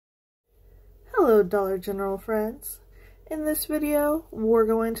Hello Dollar General friends. In this video, we're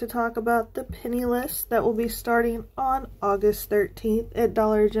going to talk about the penny list that will be starting on August 13th at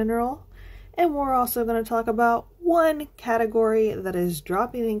Dollar General. And we're also going to talk about one category that is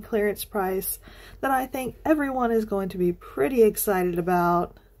dropping in clearance price that I think everyone is going to be pretty excited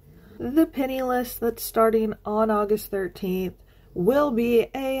about. The penny list that's starting on August 13th will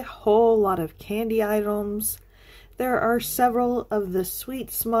be a whole lot of candy items. There are several of the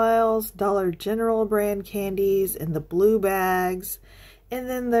Sweet Smiles Dollar General brand candies in the blue bags. And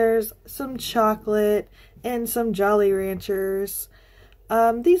then there's some chocolate and some Jolly Ranchers.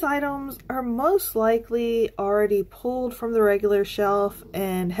 These items are most likely already pulled from the regular shelf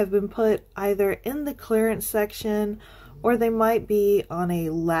and have been put either in the clearance section or they might be on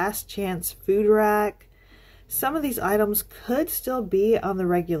a last chance food rack. Some of these items could still be on the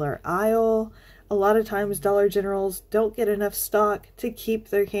regular aisle. A lot of times Dollar Generals don't get enough stock to keep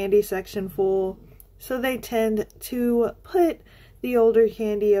their candy section full, so they tend to put the older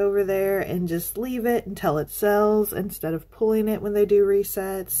candy over there and just leave it until it sells instead of pulling it when they do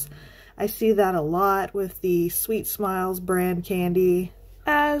resets. I see that a lot with the Sweet Smiles brand candy.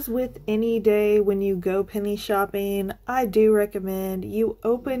 As with any day when you go penny shopping, I do recommend you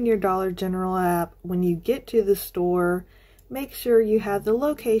open your Dollar General app when you get to the store. Make sure you have the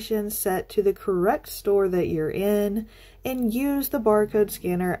location set to the correct store that you're in and use the barcode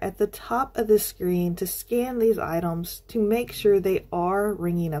scanner at the top of the screen to scan these items to make sure they are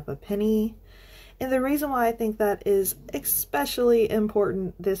ringing up a penny. And the reason why I think that is especially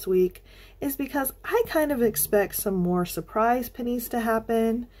important this week is because I kind of expect some more surprise pennies to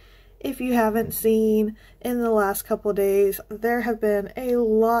happen. If you haven't seen, in the last couple days, there have been a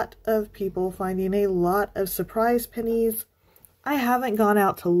lot of people finding a lot of surprise pennies. I haven't gone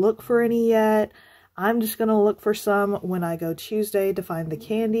out to look for any yet. I'm just going to look for some when I go Tuesday to find the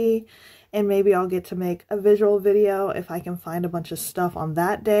candy. And maybe I'll get to make a visual video if I can find a bunch of stuff on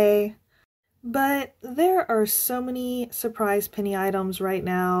that day. But there are so many surprise penny items right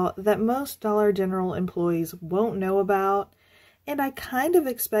now that most Dollar General employees won't know about. And I kind of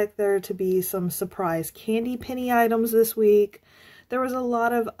expect there to be some surprise candy penny items this week. There was a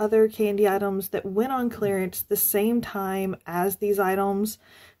lot of other candy items that went on clearance the same time as these items,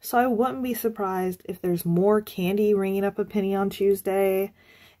 so I wouldn't be surprised if there's more candy ringing up a penny on Tuesday.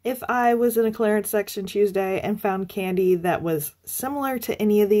 If I was in a clearance section Tuesday and found candy that was similar to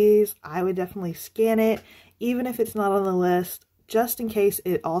any of these, I would definitely scan it, even if it's not on the list, just in case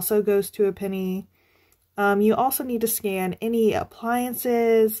it also goes to a penny. You also need to scan any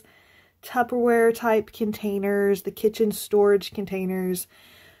appliances, Tupperware type containers, the kitchen storage containers,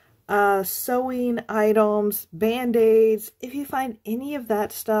 sewing items, band-aids. If you find any of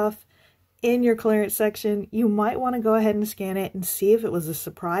that stuff in your clearance section, you might want to go ahead and scan it and see if it was a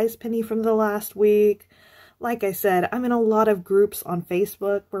surprise penny from the last week. Like I said, I'm in a lot of groups on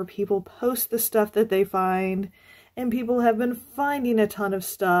Facebook where people post the stuff that they find, and people have been finding a ton of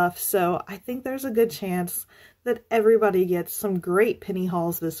stuff, so I think there's a good chance that everybody gets some great penny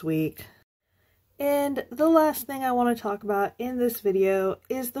hauls this week. And the last thing I want to talk about in this video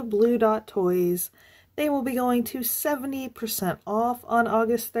is the Blue Dot toys. They will be going to 70% off on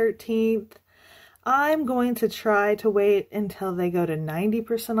August 13th. I'm going to try to wait until they go to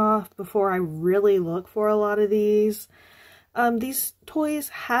 90% off before I really look for a lot of these. These toys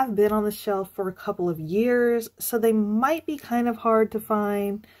have been on the shelf for a couple of years, so they might be kind of hard to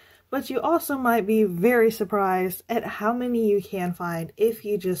find. But you also might be very surprised at how many you can find if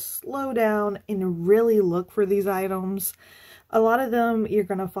you just slow down and really look for these items. A lot of them you're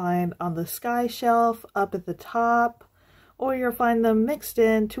going to find on the Sky shelf up at the top, or you'll find them mixed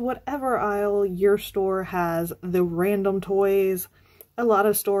in to whatever aisle your store has the random toys. A lot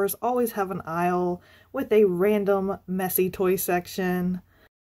of stores always have an aisle with a random messy toy section.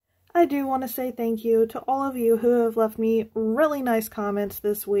 I do want to say thank you to all of you who have left me really nice comments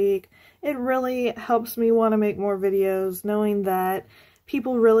this week. It really helps me want to make more videos, knowing that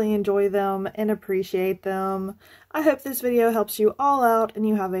people really enjoy them and appreciate them. I hope this video helps you all out and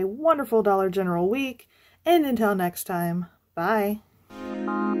you have a wonderful Dollar General week. And until next time, bye!